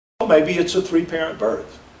maybe it's a three-parent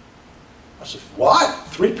birth. I said, what?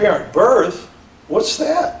 Three-parent birth? What's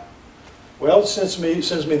that? Well, it sends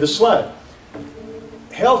me the slide.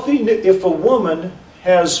 If a woman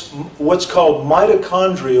has what's called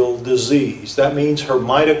mitochondrial disease, that means her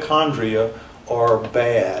mitochondria are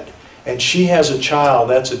bad, and she has a child,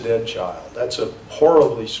 that's a dead child. That's a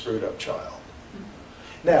horribly screwed up child.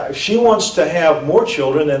 Now, if she wants to have more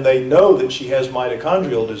children and they know that she has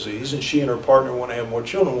mitochondrial disease and she and her partner want to have more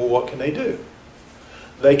children, well, what can they do?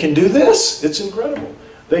 They can do this. It's incredible.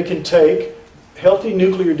 They can take healthy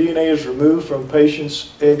nuclear DNA is removed from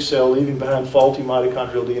patient's egg cell, leaving behind faulty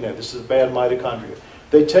mitochondrial DNA. This is bad mitochondria.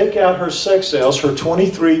 They take out her sex cells, her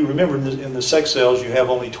 23, remember in the sex cells you have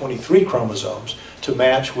only 23 chromosomes to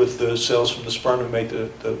match with the cells from the sperm to make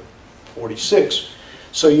the 46.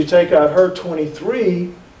 So you take out her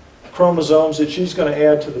 23 chromosomes that she's going to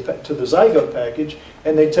add to the zygote package,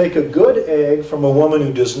 and they take a good egg from a woman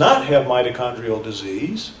who does not have mitochondrial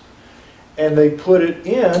disease, and they put it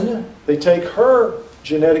in, they take her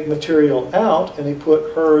genetic material out, and they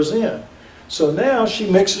put hers in. So now she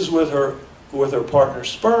mixes with her partner's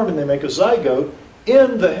sperm, and they make a zygote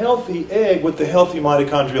in the healthy egg with the healthy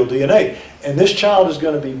mitochondrial DNA. And this child is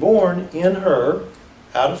going to be born in her,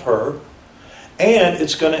 out of her, and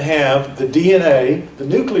it's going to have the DNA, the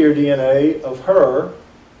nuclear DNA of her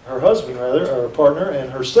husband rather, or her partner,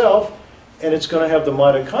 and herself, and it's going to have the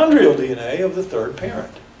mitochondrial DNA of the third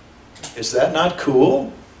parent. Is that not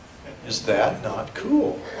cool? Is that not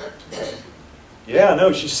cool? Yeah, I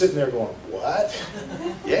know, she's sitting there going, what?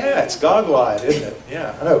 Yeah, it's goggle-eyed, isn't it?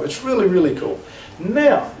 Yeah, I know, it's really, really cool.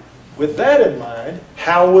 Now, with that in mind,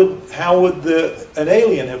 how would an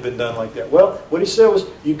alien have been done like that? Well, what he said was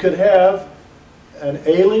you could have an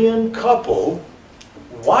alien couple.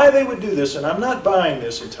 Why they would do this, and I'm not buying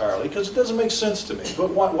this entirely because it doesn't make sense to me,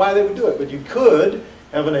 but why they would do it. But you could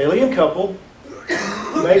have an alien couple,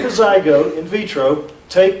 make a zygote in vitro,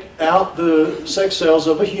 take out the sex cells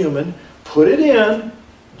of a human, put it in,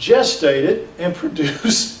 gestate it, and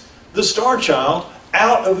produce the star child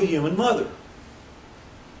out of a human mother.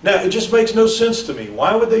 Now, it just makes no sense to me.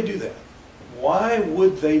 Why would they do that? Why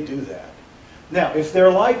would they do that? Now, if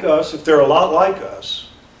they're like us, if they're a lot like us,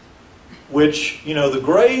 which, you know, the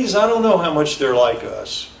Greys, I don't know how much they're like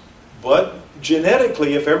us, but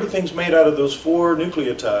genetically, if everything's made out of those 4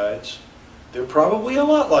 nucleotides, they're probably a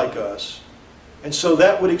lot like us. And so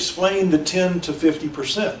that would explain the 10 to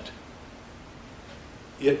 50%.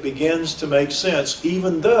 It begins to make sense,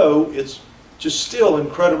 even though it's just still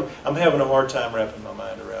incredible. I'm having a hard time wrapping my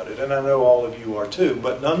mind around it, and I know all of you are too,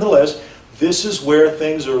 but nonetheless, this is where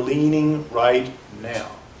things are leaning right now.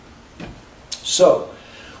 So,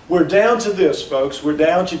 we're down to this, folks. We're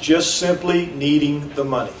down to just simply needing the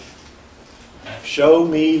money. Show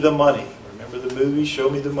me the money. Remember the movie, Show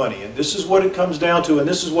Me the Money. And this is what it comes down to, and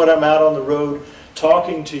this is what I'm out on the road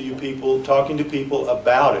talking to people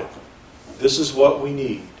about it. This is what we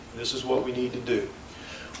need. This is what we need to do.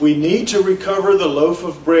 We need to recover the loaf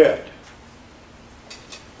of bread.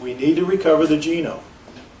 We need to recover the genome.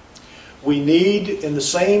 We need, at the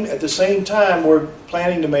same time, we're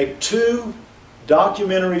planning to make 2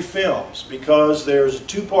 documentary films because there's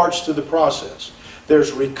 2 parts to the process.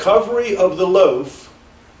 There's recovery of the loaf,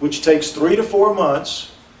 which takes 3 to 4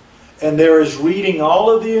 months, and there is reading all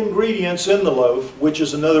of the ingredients in the loaf, which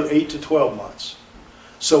is another 8 to 12 months.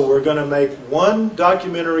 So we're going to make 1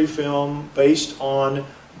 documentary film based on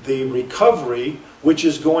the recovery, which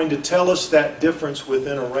is going to tell us that difference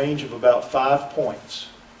within a range of about 5 points.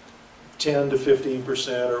 10 to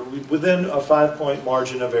 15%, or within a 5-point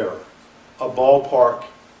margin of error, a ballpark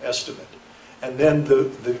estimate. And then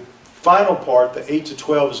the final part, the 8 to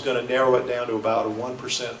 12, is going to narrow it down to about a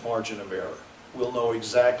 1% margin of error. We'll know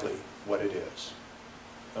exactly what it is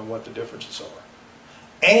and what the differences are.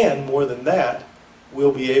 And more than that,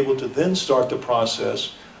 we'll be able to then start the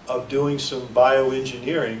process of doing some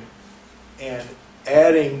bioengineering and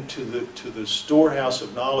adding to the storehouse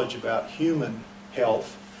of knowledge about human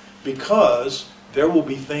health, because there will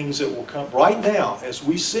be things that will come. Right now, as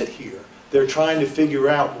we sit here, they're trying to figure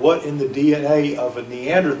out what in the DNA of a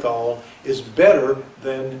Neanderthal is better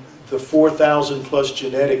than the 4,000 plus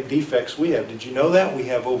genetic defects we have. Did you know that? We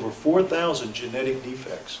have over 4,000 genetic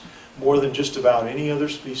defects, more than just about any other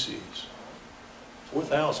species.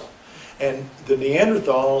 4,000. And the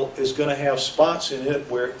Neanderthal is going to have spots in it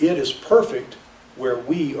where it is perfect, where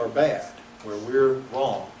we are bad, where we're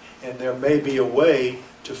wrong. And there may be a way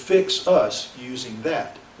to fix us using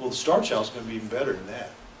that. Well, the star child is going to be even better than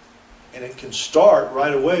that. And it can start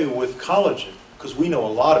right away with collagen, because we know a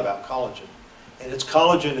lot about collagen. And its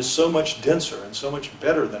collagen is so much denser and so much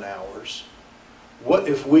better than ours What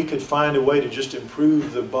if we could find a way to just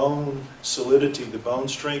improve the bone solidity, the bone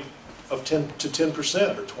strength of 10 to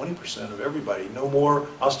 10% or 20% of everybody? No more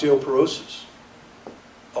osteoporosis.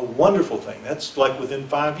 A wonderful thing. That's like within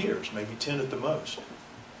 5 years, maybe 10 at the most.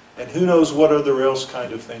 And who knows what other else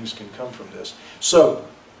kind of things can come from this. So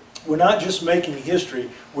we're not just making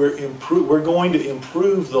history, we're going to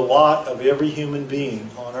improve the lot of every human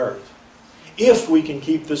being on Earth. If we can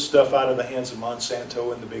keep this stuff out of the hands of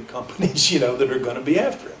Monsanto and the big companies, you know, that are going to be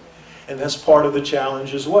after it. And that's part of the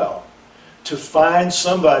challenge as well. To find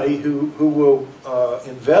somebody who will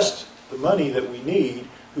invest the money that we need,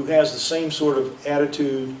 who has the same sort of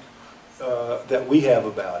attitude that we have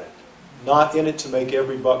about it. Not in it to make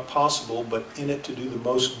every buck possible, but in it to do the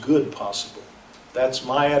most good possible. That's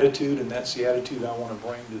my attitude, and that's the attitude I want to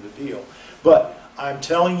bring to the deal. But I'm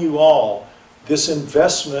telling you all, this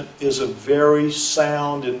investment is a very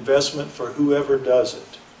sound investment for whoever does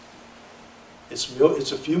it.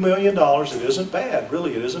 It's a few $1 million. It isn't bad,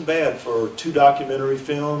 really. It isn't bad for 2 documentary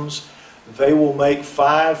films. They will make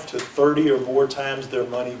 5 to 30 or more times their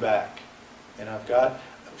money back. And I've got,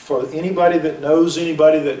 for anybody that knows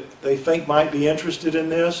anybody that they think might be interested in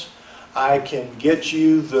this, I can get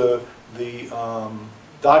you the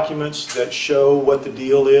documents that show what the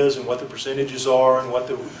deal is and what the percentages are and what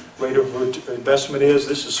the rate of investment is.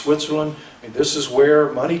 This is Switzerland. I mean, this is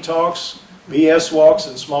where money talks, BS walks,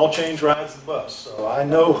 and small change rides the bus. So I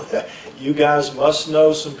know you guys must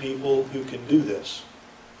know some people who can do this.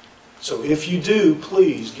 So if you do,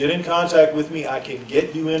 please get in contact with me. I can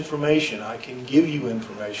get you information. I can give you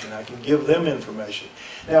information. I can give them information.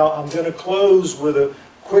 Now, I'm going to close with a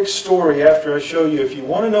quick story after I show you. If you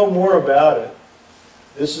want to know more about it,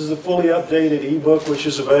 this is the fully updated ebook, which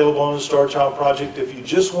is available on the Star Child Project. If you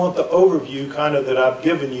just want the overview kind of that I've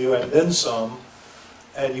given you and then some,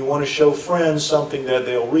 and you want to show friends something that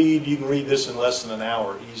they'll read, you can read this in less than an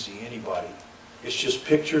hour, easy, anybody. It's just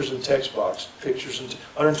pictures and text box, pictures and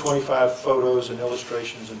 125 photos and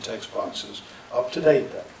illustrations and text boxes, up to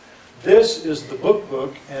date though. This is the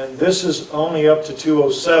book, and this is only up to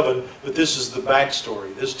 207, but this is the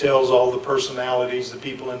backstory. This tells all the personalities, the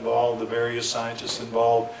people involved, the various scientists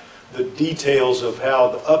involved, the details of how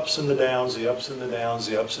the ups and the downs, the ups and the downs,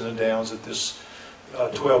 the ups and the downs that this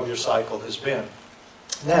 12-year cycle has been.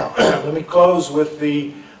 Now, let me close with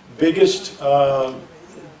the biggest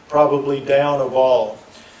probably down of all.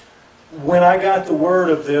 When I got the word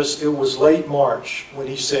of this, it was late March when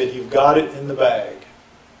he said, "You've got it in the bag.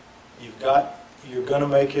 You're going to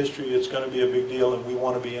make history, it's going to be a big deal, and we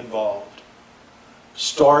want to be involved.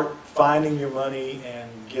 Start finding your money and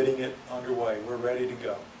getting it underway. We're ready to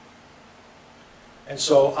go." And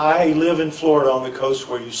so I live in Florida on the coast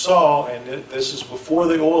where you saw, and this is before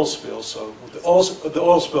the oil spill, so the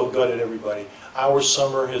oil spill gutted everybody. Our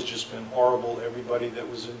summer has just been horrible. Everybody that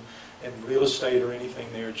was in real estate or anything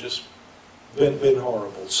there just been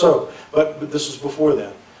horrible. So, but this was before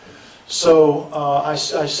then. So I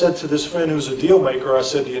said to this friend who's a deal maker, I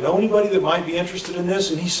said, "Do you know anybody that might be interested in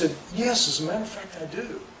this?" And he said, "Yes, as a matter of fact, I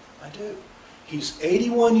do. I do." He's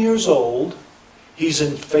 81 years old. He's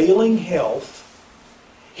in failing health.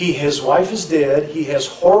 His wife is dead. He has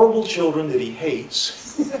horrible children that he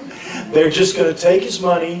hates. They're just going to take his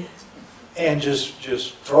money and just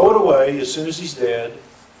throw it away as soon as he's dead.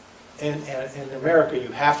 And in America, you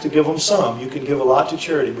have to give them some. You can give a lot to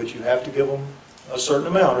charity, but you have to give them a certain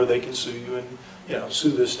amount, or they can sue you and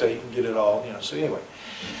sue the state and get it all. So anyway,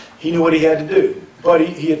 he knew what he had to do. But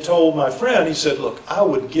he had told my friend, he said, "Look, I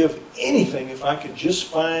would give anything if I could just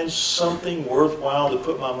find something worthwhile to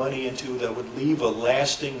put my money into that would leave a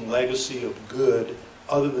lasting legacy of good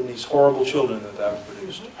other than these horrible children that I've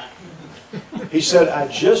produced." He said, "I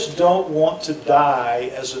just don't want to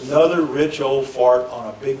die as another rich old fart on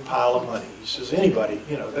a big pile of money." He says, "Anybody,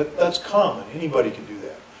 that's common. Anybody can do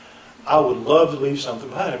that. I would love to leave something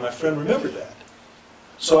behind." And my friend remembered that.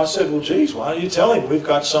 So I said, "Well, geez, why don't you tell him we've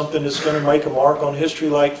got something that's going to make a mark on history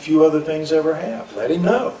like few other things ever have. Let him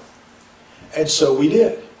know." And so we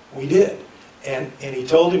did. We did. And he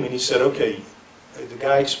told him, and he said, "Okay." The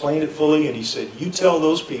guy explained it fully, and he said, "You tell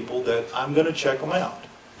those people that I'm going to check them out.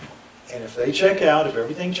 And if they check out, if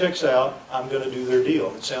everything checks out, I'm going to do their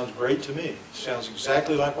deal. It sounds great to me. It sounds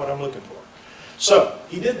exactly like what I'm looking for." So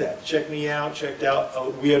he did that. Checked me out, checked out.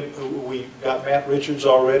 We got Matt Richards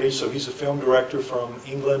already, so he's a film director from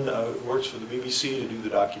England, works for the BBC to do the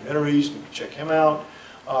documentaries. We can check him out.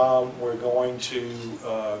 We're going to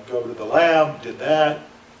go to the lab, did that,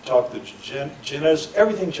 talked to Jenna's,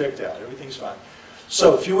 everything checked out, everything's fine.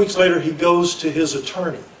 So a few weeks later, he goes to his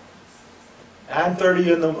attorney.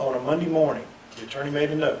 9:30 on a Monday morning, the attorney made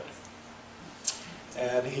a note.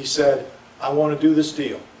 And he said, I want to do this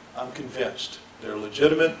deal. I'm convinced. They're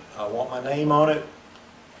legitimate. I want my name on it.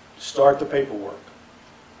 Start the paperwork.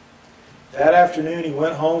 That afternoon he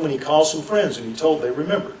went home and he called some friends and they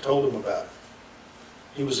remembered, told them about it.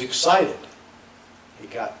 He was excited. He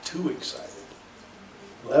got too excited.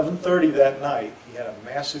 11:30 that night, he had a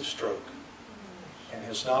massive stroke and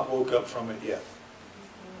has not woke up from it yet.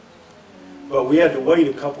 But we had to wait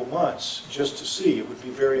a couple months just to see. It would be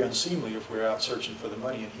very unseemly if we're out searching for the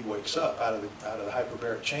money and he wakes up out of the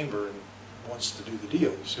hyperbaric chamber and wants to do the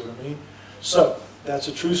deal. You see what I mean? So that's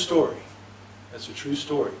a true story. That's a true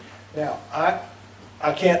story. Now,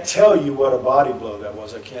 I can't tell you what a body blow that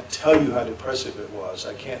was. I can't tell you how depressive it was.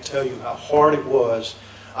 I can't tell you how hard it was.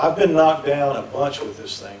 I've been knocked down a bunch with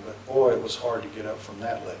this thing, but boy, it was hard to get up from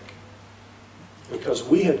that leg. Because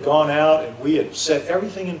we had gone out and we had set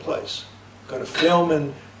everything in place. Going to film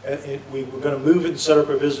and we were going to move it and set up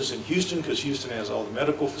our business in Houston because Houston has all the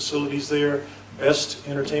medical facilities there. Best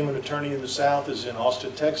entertainment attorney in the South is in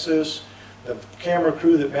Austin, Texas. The camera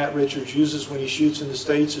crew that Matt Richards uses when he shoots in the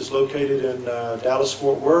States is located in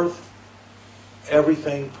Dallas-Fort Worth.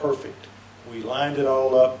 Everything perfect. We lined it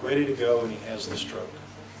all up, ready to go, and he has the stroke.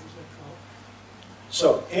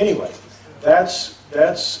 So anyway, that's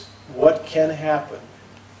what can happen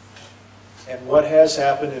and what has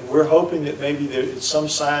happened, and we're hoping that maybe it's some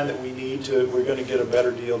sign that we're going to get a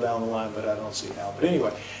better deal down the line, but I don't see how. But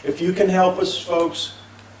anyway, if you can help us, folks,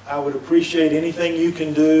 I would appreciate anything you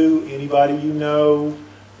can do. Anybody you know,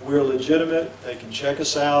 we're legitimate. They can check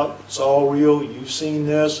us out. It's all real. You've seen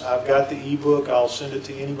this. I've got the ebook. I'll send it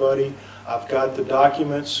to anybody. I've got the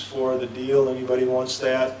documents for the deal. Anybody wants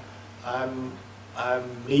that? I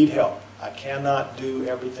need help. I cannot do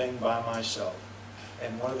everything by myself.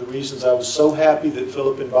 And one of the reasons I was so happy that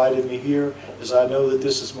Philip invited me here is I know that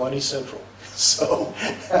this is Money Central. So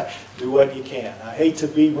do what you can. I hate to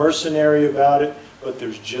be mercenary about it, but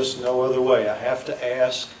there's just no other way. I have to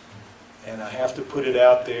ask, and I have to put it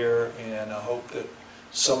out there, and I hope that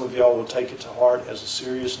some of y'all will take it to heart as a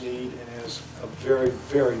serious need and as a very,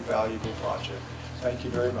 very valuable project. Thank you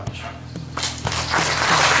very much.